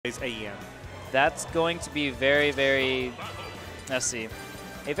AEM. That's going to be very, very, let's see,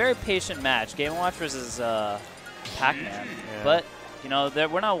 a very patient match. Game & Watch versus Pac-Man. Yeah. But, you know,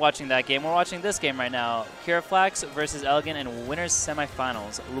 we're not watching that game. We're watching this game right now. Kiraflax versus Elegant in winners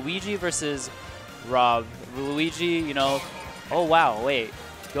semifinals. Luigi versus Rob. Luigi, you know, oh wow, wait,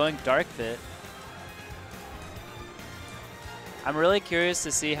 going Dark Pit. I'm really curious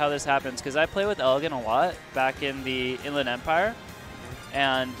to see how this happens because I play with Elegant a lot back in the Inland Empire,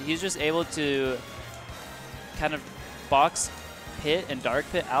 and he's just able to kind of box Pit and Dark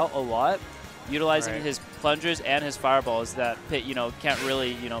Pit out a lot, utilizing his plungers and his fireballs that Pit, you know, can't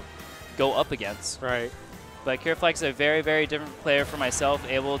really, you know, go up against. Right. But Kiraflax is a very, very different player for myself,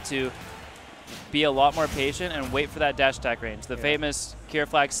 able to be a lot more patient and wait for that dash attack range. The famous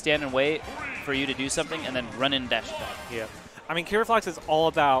Kiraflax stand and wait for you to do something and then run in dash attack. Yeah. I mean, Kiraflax is all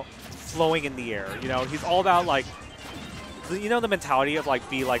about flowing in the air. You know, he's all about, like, you know, the mentality of, like,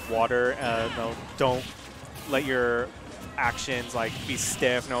 be like water. No, don't let your actions, like, be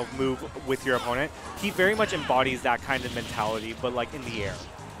stiff. No, move with your opponent. He very much embodies that kind of mentality, but, like, in the air.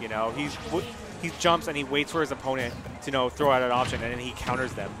 You know, he jumps and he waits for his opponent to, you know, throw out an option, and then he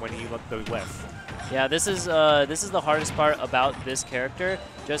counters them when he lifts. Yeah, this is the hardest part about this character,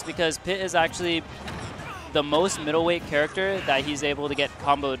 just because Pit is actually the most middleweight character that he's able to get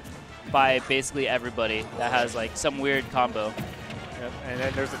comboed by basically everybody that has like some weird combo. Yep. And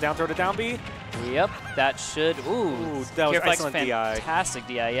then there's the down throw to down B. Yep, that should. Ooh, that was Kiraflax, excellent DI. Fantastic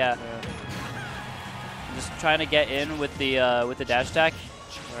DI, yeah. Just trying to get in with the dash attack,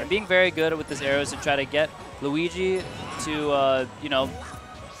 and being very good with his arrows to try to get Luigi to you know,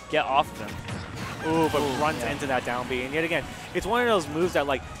 get off of him. Ooh, but runs into that down B. And yet again, it's one of those moves that,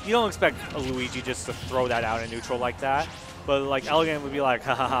 like, you don't expect a Luigi just to throw that out in neutral like that. But, like, Elegant would be like,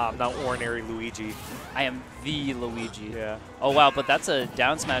 ha ha ha, I'm not ordinary Luigi. I am the Luigi. Yeah. Oh, wow, but that's a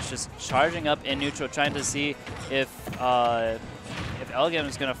down smash just charging up in neutral, trying to see if Elegant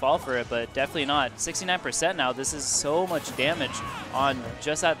is going to fall for it, but definitely not. 69% now. This is so much damage on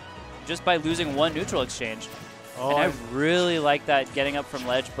just by losing one neutral exchange. Oh, and I really like that getting up from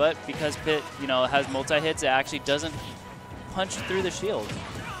ledge, but because Pit, you know, has multi-hits, it actually doesn't punch through the shield.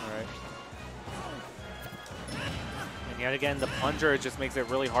 All right. And yet again, the plunger just makes it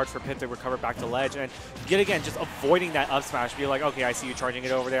really hard for Pit to recover back to ledge. And yet again, just avoiding that up smash. Be like, okay, I see you charging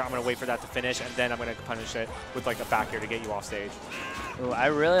it over there. I'm going to wait for that to finish, and then I'm going to punish it with like a back air to get you off stage. Ooh, I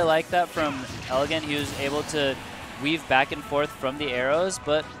really like that from Elegant. He was able to weave back and forth from the arrows,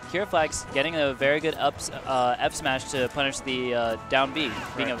 but Kiraflax getting a very good F smash to punish the down B,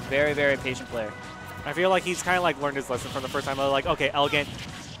 being a very, very patient player. I feel like he's kind of like learned his lesson from the first time. Like, okay, Elegant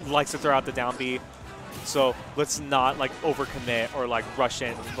likes to throw out the down B, so let's not like overcommit or like rush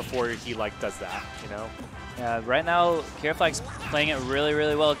in before he like does that, you know? Yeah, right now Kiraflax playing it really,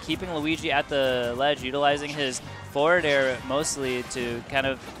 really well, keeping Luigi at the ledge, utilizing his forward air mostly to kind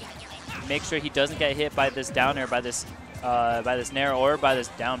of make sure he doesn't get hit by this down air, by this nair, or by this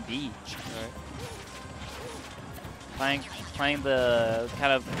down B. Right. Playing the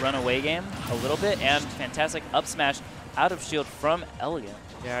kind of runaway game a little bit, and fantastic up smash out of shield from Elegant.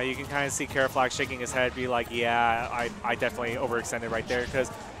 Yeah, you can kind of see Kiraflax shaking his head, be like, yeah, I definitely overextended right there, because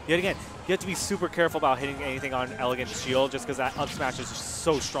yet again, you have to be super careful about hitting anything on Elegant's shield, just because that up smash is just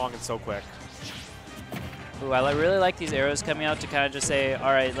so strong and so quick. Ooh, I really like these arrows coming out to kind of just say,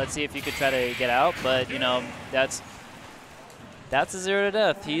 all right, let's see if you could try to get out. But, you know, that's a 0 to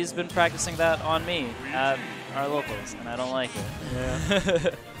death. He's been practicing that on me at our locals, and I don't like it. Yeah.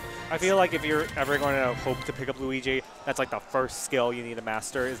 I feel like if you're ever going to hope to pick up Luigi, that's like the first skill you need to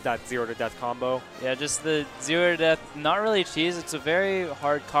master is that 0 to death combo. Yeah, just the 0 to death, not really cheese. It's a very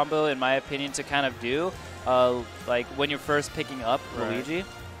hard combo, in my opinion, to kind of do, like when you're first picking up Luigi.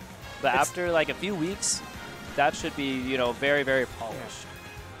 But after like a few weeks, that should be, you know, very, very polished.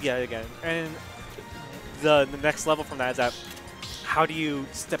 Yeah, again. And the next level from that is that how do you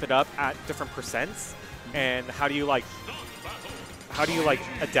step it up at different percents? And how do you like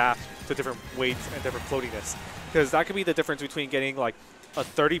adapt to different weights and different floatiness? Because that could be the difference between getting like a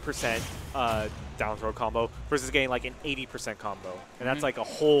 30% down throw combo versus getting like an 80% combo. And that's like a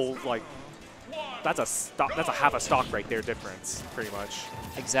whole like that's a half a stock right there difference, pretty much.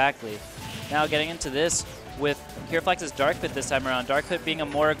 Exactly. Now getting into this with Kiraflax's Dark Pit this time around. Dark Pit being a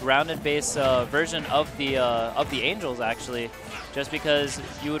more grounded base version of the Angels, actually, just because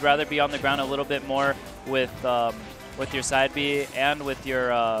you would rather be on the ground a little bit more with your side B and with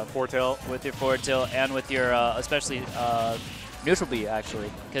your forward tilt, and with your especially neutral B,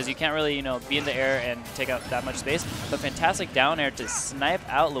 actually, because you can't really, you know, be in the air and take out that much space. But fantastic down air to snipe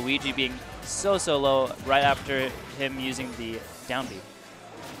out Luigi, being so low right after him using the down B.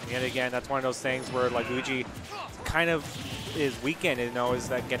 yet again, that's one of those things where like Luigi kind of is weakened, you know, is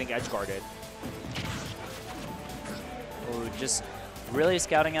that getting edge guarded. Ooh, just really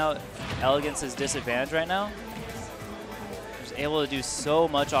scouting out Elegance's disadvantage right now. Just able to do so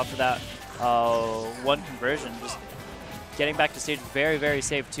much off of that one conversion. Just getting back to stage very, very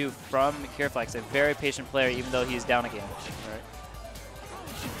safe too from Kiraflax, a very patient player even though he's down again. Right.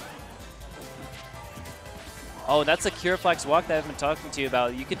 Oh, that's a Kiraflax walk that I've been talking to you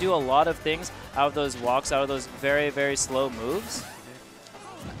about. You could do a lot of things out of those walks, out of those very, very slow moves.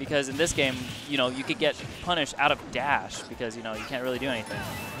 Because in this game, you know, you could get punished out of dash because, you know, you can't really do anything.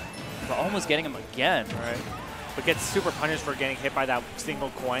 But almost getting him again. Right. But gets super punished for getting hit by that single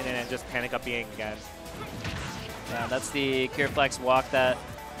coin and then just panic up being again. Yeah, that's the Kiraflax walk that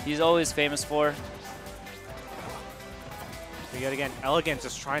he's always famous for. But yet again, Elegant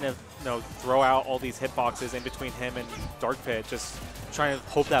just trying to, you know, throw out all these hitboxes in between him and Dark Pit, just trying to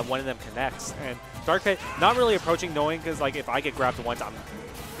hope that one of them connects. And Dark Pit not really approaching, knowing because like if I get grabbed once, I'm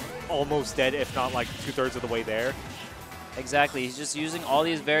almost dead, if not like 2/3 of the way there. Exactly. He's just using all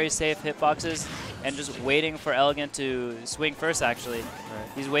these very safe hitboxes and just waiting for Elegant to swing first, actually. Right.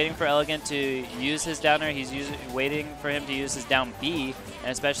 He's waiting for Elegant to use his downer. He's waiting for him to use his down B,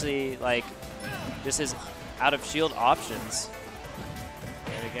 and especially like just his out of shield options.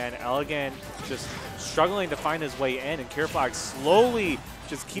 And again, Elegant just struggling to find his way in, and Kiraflax slowly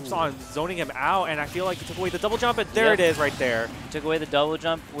just keeps on zoning him out, and I feel like he took away the double jump, and there it is right there. He took away the double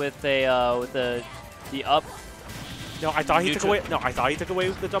jump with the up. No, I thought he took away. No, I thought he took away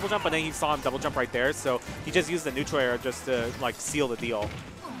the double jump, but then he saw him double jump right there, so he just used the neutral air just to like seal the deal.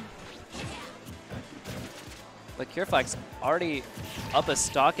 But Kiraflax already up a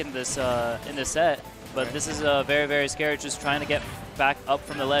stock in this set, but this is very, very scary, just trying to get back up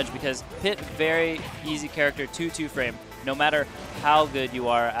from the ledge because Pit, very easy character to 2-frame, no matter how good you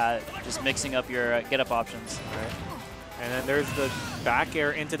are at just mixing up your get-up options. Right. And then there's the back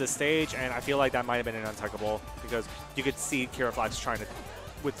air into the stage, and I feel like that might have been an untuckable because you could see Kiraflax trying to,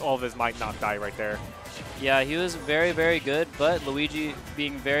 with all of his might, not die right there. Yeah, he was very, very good, but Luigi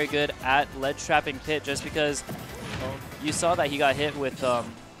being very good at ledge trapping Pit just because you saw that he got hit with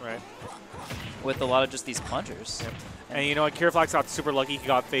right. with a lot of just these punchers. Yep. And you know what, Kiraflax got super lucky. He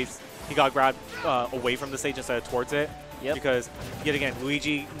got grabbed away from the stage instead of towards it. Yep. Because yet again,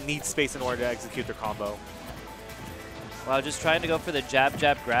 Luigi needs space in order to execute their combo. Wow, just trying to go for the jab,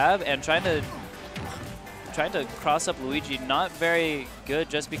 jab, grab, and trying to cross up Luigi. Not very good,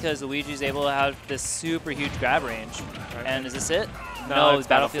 just because Luigi's able to have this super huge grab range. Right. And is this it? No, it's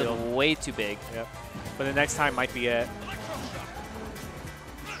Battlefield way too big. Yep. But the next time might be it.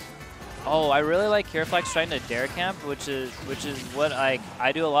 Oh, I really like Kiraflax trying to dare camp, which is what I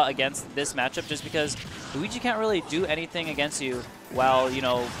do a lot against this matchup, just because Luigi can't really do anything against you while, you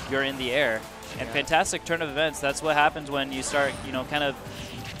know, you're in the air. And fantastic turn of events. That's what happens when you start, you know, kind of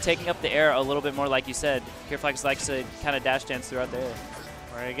taking up the air a little bit more, like you said. Kiraflax likes to kind of dash dance throughout the air.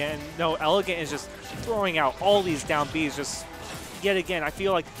 Right, again, no, Elegant is just throwing out all these down Bs. Just yet again, I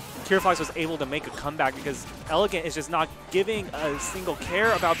feel like Kiraflax was able to make a comeback because Elegant is just not giving a single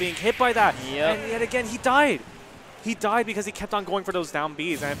care about being hit by that. Yep. And yet again, he died. He died because he kept on going for those down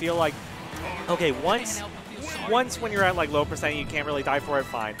Bs. And I feel like, okay, once when you're at like low percent, you can't really die for it,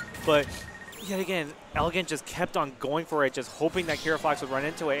 fine. But yet again, Elegant just kept on going for it, just hoping that Kiraflax would run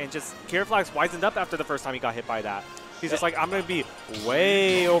into it. And just Kiraflax wisened up after the first time he got hit by that. He's just like, I'm going to be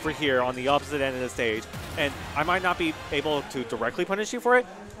way over here on the opposite end of the stage, and I might not be able to directly punish you for it,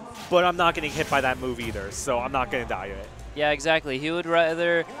 but I'm not getting hit by that move either, so I'm not going to die of it. Yeah, exactly. He would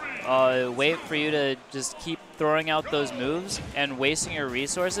rather wait for you to just keep throwing out those moves and wasting your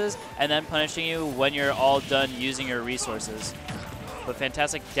resources, and then punishing you when you're all done using your resources. But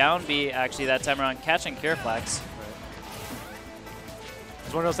fantastic down B, actually, that time around, catching Kiraflax.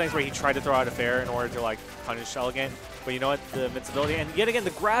 It's one of those things where he tried to throw out a fair in order to like punish Elegant, but you know what, the invincibility, and yet again the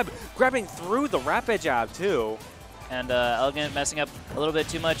grabbing through the rapid jab too. And Elegant messing up a little bit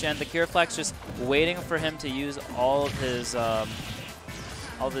too much, and the Kiraflax just waiting for him to use all of his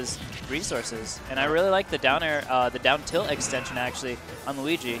resources. And I really like the down air, the down tilt extension actually on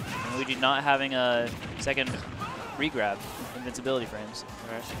Luigi. And Luigi not having a second regrab invincibility frames.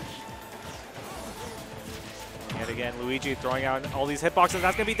 Right. Yet again, Luigi throwing out all these hitboxes.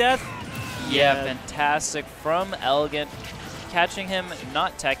 That's gonna be death. Yeah, fantastic from Elegant, catching him,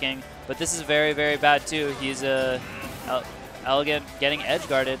 not teching, but this is very, very bad too. He's Elegant getting edge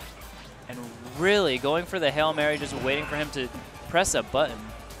guarded and really going for the Hail Mary, just waiting for him to press a button.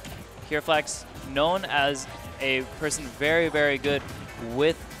 Kiraflax, known as a person very, very good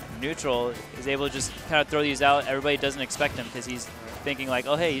with neutral, is able to just kind of throw these out. Everybody doesn't expect him because he's thinking like,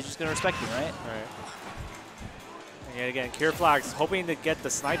 oh, hey, he's just going to respect me, right? Right. And yet again, Kiraflax hoping to get the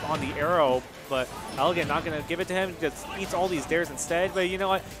snipe on the arrow, but Elegant not going to give it to him. Just eats all these dares instead. But you know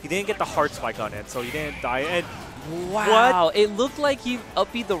what? He didn't get the hard spike on it, so he didn't die. And wow. What? It looked like he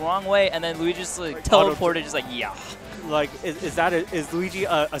up-beat the wrong way, and then Luigi just like teleported, just like, yeah. Like, is Luigi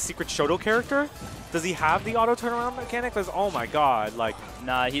a secret Shoto character? Does he have the auto turnaround mechanic? Because, oh my god, like...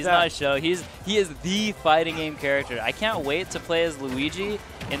 Nah, he's not a show. He is the fighting game character. I can't wait to play as Luigi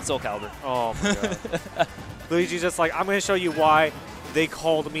in Soul Calibur. Oh my god. Luigi's just like, I'm going to show you why they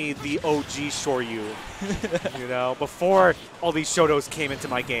called me the OG Shoryu. You know, before all these Shotos came into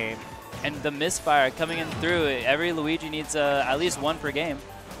my game. And the misfire coming in through, every Luigi needs at least one per game.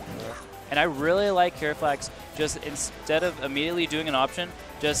 And I really like Kiraflax just instead of immediately doing an option,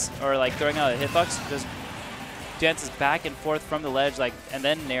 or like throwing out a hitbox, just dances back and forth from the ledge, like, and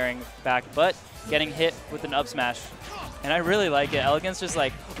then naring back, but getting hit with an up smash. And I really like it. Elegant's just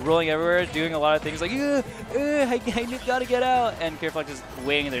like rolling everywhere, doing a lot of things like, I gotta get out. And Kiraflax is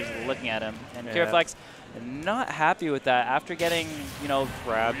waiting there, just looking at him. And Kiraflax not happy with that after getting, you know,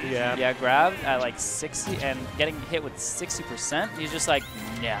 grabbed. Yeah, grabbed at like 60 and getting hit with 60%. He's just like,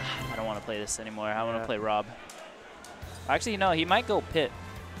 yeah, I don't want to play this anymore. I want to play Rob. Actually, no, he might go Pit.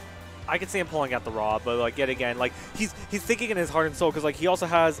 I could see him pulling out the Rob, but like yet again, like he's thinking in his heart and soul because like he also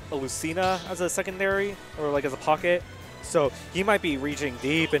has a Lucina as a secondary or like as a pocket, so he might be reaching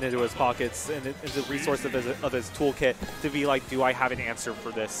deep into his pockets and into the resource of his toolkit to be like, do I have an answer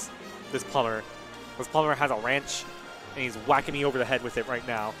for this plumber? This plumber has a wrench, and he's whacking me over the head with it right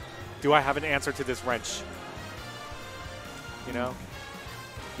now. Do I have an answer to this wrench? You know?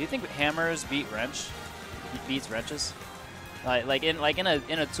 Do you think hammers beat wrench? Beats wrenches? Like in a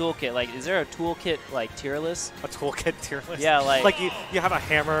toolkit, like is there a toolkit like tier list? A toolkit tier list? Yeah, like you have a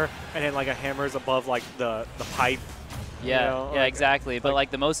hammer and then like a hammer's above like the pipe. Yeah, you know, yeah, like, exactly. But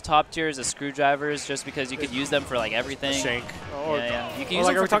like the most top tier is the screwdrivers, just because you could use them for like everything. Shank. Yeah. You can use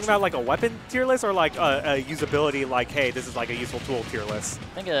like, them are we talking about like a weapon tier list or like a usability? Like, hey, this is like a useful tool tier list.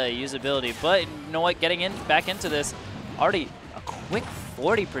 I think a usability, but you know what? Getting back into this, already a quick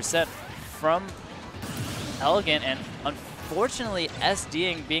 40% from Elegant, and unfortunately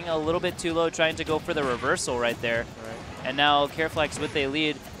SDing being a little bit too low, trying to go for the reversal right there. Right. And now Kiraflax with a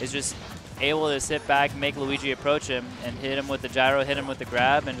lead is just able to sit back, make Luigi approach him, and hit him with the gyro, hit him with the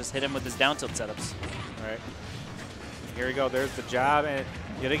grab, and just hit him with his down tilt setups. All right. Here we go. There's the jab, and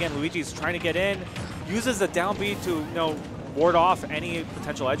yet again, Luigi's trying to get in, uses the down B to ward off any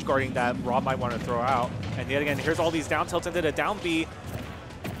potential edge guarding that Rob might want to throw out. And yet again, here's all these down tilts into the down B.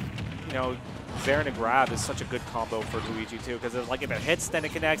 You know, there and a grab is such a good combo for Luigi too, because like if it hits, then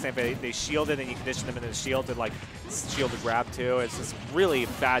it connects, and if they shield it, and you condition them in the shield to like shield the grab too. It's just really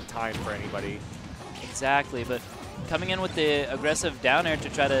bad time for anybody. Exactly, but coming in with the aggressive down air to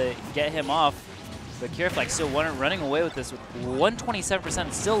try to get him off, but Kiraflax still running away with this with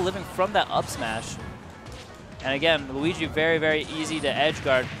 127%, still living from that up smash. And again, Luigi very, very easy to edge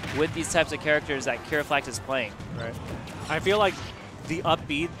guard with these types of characters that Kiraflax is playing. Right. I feel like the up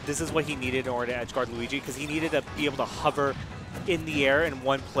B, this is what he needed in order to edge guard Luigi, because he needed to be able to hover in the air in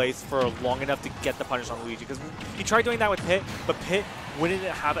one place for long enough to get the punish on Luigi. Because he tried doing that with Pit, but Pit wouldn't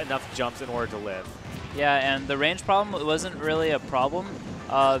have enough jumps in order to live. Yeah, and the range problem wasn't really a problem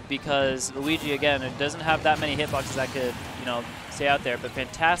because Luigi, again, it doesn't have that many hitboxes that could, stay out there. But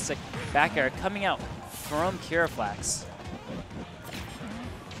fantastic back air coming out from Kiraflax.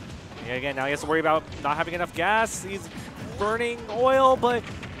 Yeah, again, now he has to worry about not having enough gas. He's burning oil, but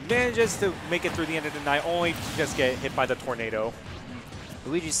manages to make it through the end of the night, only to just get hit by the tornado.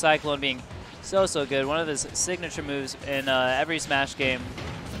 Luigi's Cyclone being so good. One of his signature moves in every Smash game,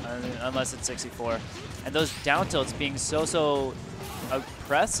 unless it's 64. And those down tilts being so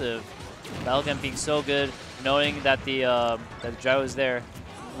oppressive. Elegant being so good, knowing that the gyro is there.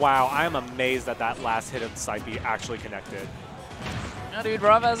 Wow, I am amazed that that last hit of the side B actually connected. No, dude,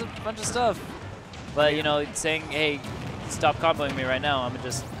 Rob has a bunch of stuff. But, saying, hey, stop comboing me right now, I'm going to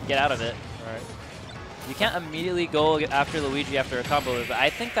just get out of it. All right. You can't immediately go after Luigi after a combo, but I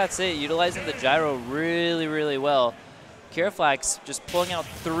think that's it. Utilizing the gyro really, really well. Kiraflax just pulling out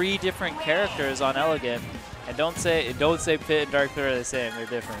 3 different characters on Elegant. And don't say Pit and Dark Clear are the same. They're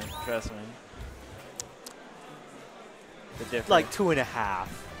different. Trust me. They're different. Like 2.5.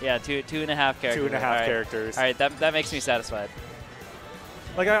 Yeah, 2.5 characters. 2.5 characters. All right, that makes me satisfied.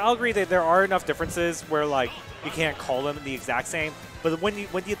 Like I'll agree that there are enough differences where like you can't call them the exact same, but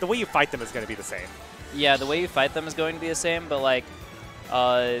the way you fight them is going to be the same. Yeah, the way you fight them is going to be the same, but like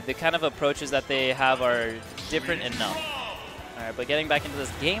the kind of approaches that they have are different enough. All right, but getting back into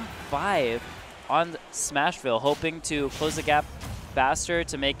this game 5 on Smashville, hoping to close the gap faster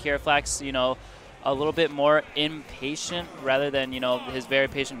to make Kiraflax, you know, a little bit more impatient rather than, you know, his very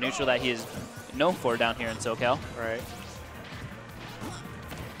patient neutral that he is known for down here in SoCal. Right.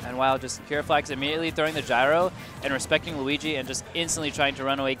 And wow, just Kiraflax immediately throwing the gyro and respecting Luigi and just instantly trying to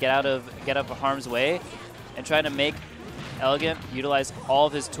run away, get out of harm's way, and trying to make Elegant utilize all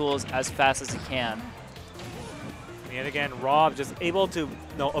of his tools as fast as he can. And yet again, Rob just able to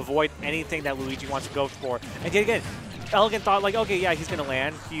avoid anything that Luigi wants to go for. And yet again, Elegant thought like, okay, yeah, he's going to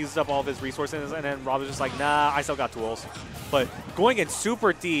land. He used up all of his resources, and then Rob was just like, nah, I still got tools. But going in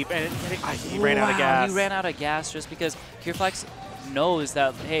super deep, and he ran out of gas. He ran out of gas just because Kiraflax knows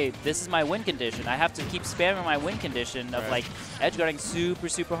that, hey, this is my win condition. I have to keep spamming my win condition of like edge guarding super,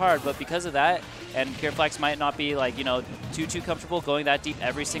 super hard. But because of that, and Kiraflax might not be like, you know, too comfortable going that deep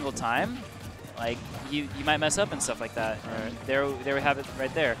every single time, like you might mess up and stuff like that. Right. There we have it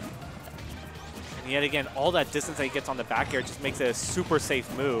right there. And yet again, all that distance that he gets on the back air just makes it a super safe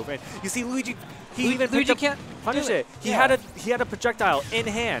move. And you see Luigi, Luigi can't punish it. He had a projectile in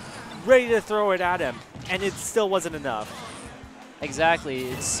hand, ready to throw it at him, and it still wasn't enough. Exactly.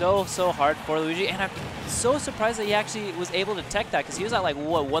 It's so hard for Luigi, and I'm so surprised that he actually was able to tech that, because he was at like,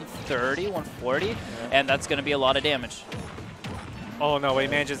 what, 130, 140, and that's going to be a lot of damage. Oh no, he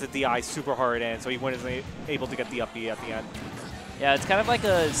manages to DI super hard in, so he wasn't able to get the up B at the end. Yeah, it's kind of like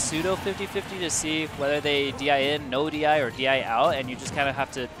a pseudo 50-50 to see whether they DI in, no DI, or DI out, and you just kind of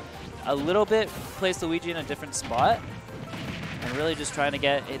have to a little bit place Luigi in a different spot. And really just trying to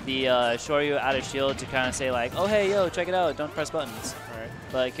get the Shoryu out of shield to kind of say like, oh, hey, yo, check it out, don't press buttons. Right.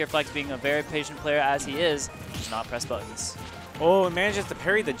 But Kiraflax, being a very patient player as he is, does not press buttons. Oh, it manages to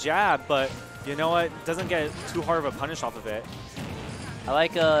parry the jab, but you know what? Doesn't get too hard of a punish off of it. I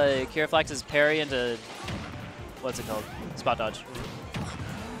like Kiraflax's parry into, what's it called? Spot dodge.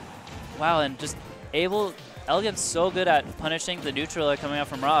 Wow, and just Elegant's so good at punishing the neutral coming out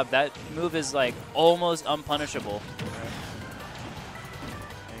from Rob. That move is like almost unpunishable.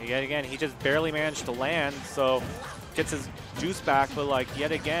 Yet again, he just barely managed to land, so gets his juice back, but like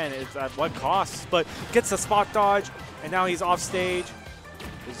yet again, it's at what cost? But gets the spot dodge, and now he's off stage.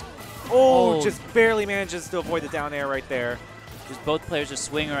 Just barely manages to avoid the down air right there. Just both players just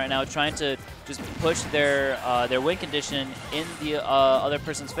swinging right now, trying to just push their win condition in the other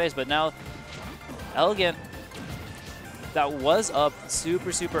person's face. But now, Elegant, that was up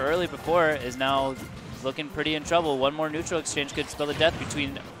super early before, is now looking pretty in trouble. One more neutral exchange could spell the death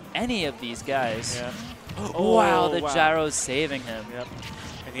between any of these guys. Yeah. Wow, the gyro's saving him. Yep.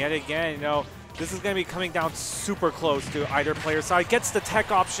 And yet again, you know, this is going to be coming down super close to either player's side. Gets the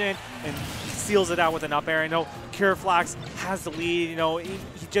tech option and seals it out with an up air. I know Kiraflax has the lead. You know, he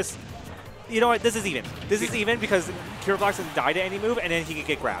just, you know what, this is even. This is even because Kiraflax doesn't die to any move, and then he can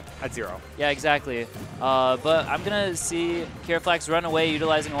get grabbed at 0. Yeah, exactly. But I'm going to see Kiraflax run away,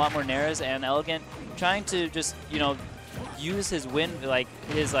 utilizing a lot more nairs, and Elegant trying to just, you know, use his win, like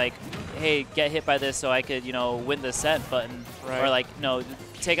his like, hey, get hit by this so I could, you know, win the set button, or like, no,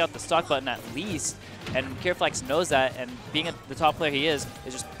 take out the stock button at least. And Kiraflax knows that, and being the top player he is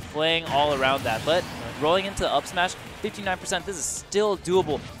just playing all around that. But rolling into the up smash, 59%, this is still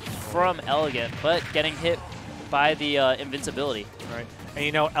doable from Elegant, but getting hit by the invincibility. Right. And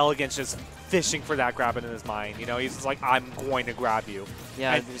you know, Elegant's just fishing for that grab in his mind. You know, he's just like, I'm going to grab you.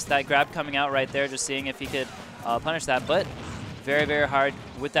 Yeah, and just that grab coming out right there, just seeing if he could punish that. But very hard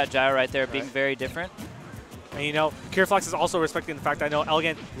with that gyro right there, being very different. And you know, Kiraflax is also respecting the fact that I know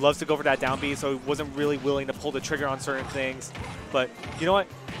Elegant loves to go for that down B, so he wasn't really willing to pull the trigger on certain things. But you know what?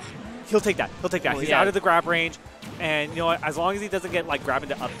 He'll take that. He'll take that. He's out of the grab range. And you know what? As long as he doesn't get like grab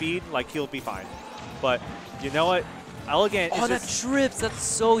into up B, like he'll be fine. But you know what? Elegant is that trips. That's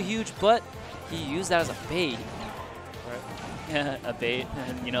so huge. But he used that as a bait. Yeah, a bait.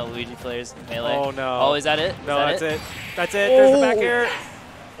 And you know, Luigi plays melee. Oh no. Oh, is that it? No, that's it. That's it. There's the back air.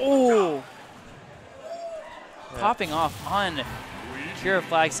 Oh. Popping off on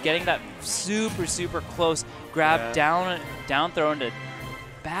Kiraflax, getting that super close grab down throw into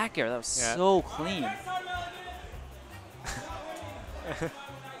back air. That was so clean.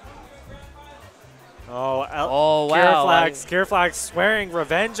 Wow. Kiraflax swearing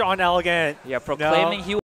revenge on Elegant. Yeah, proclaiming he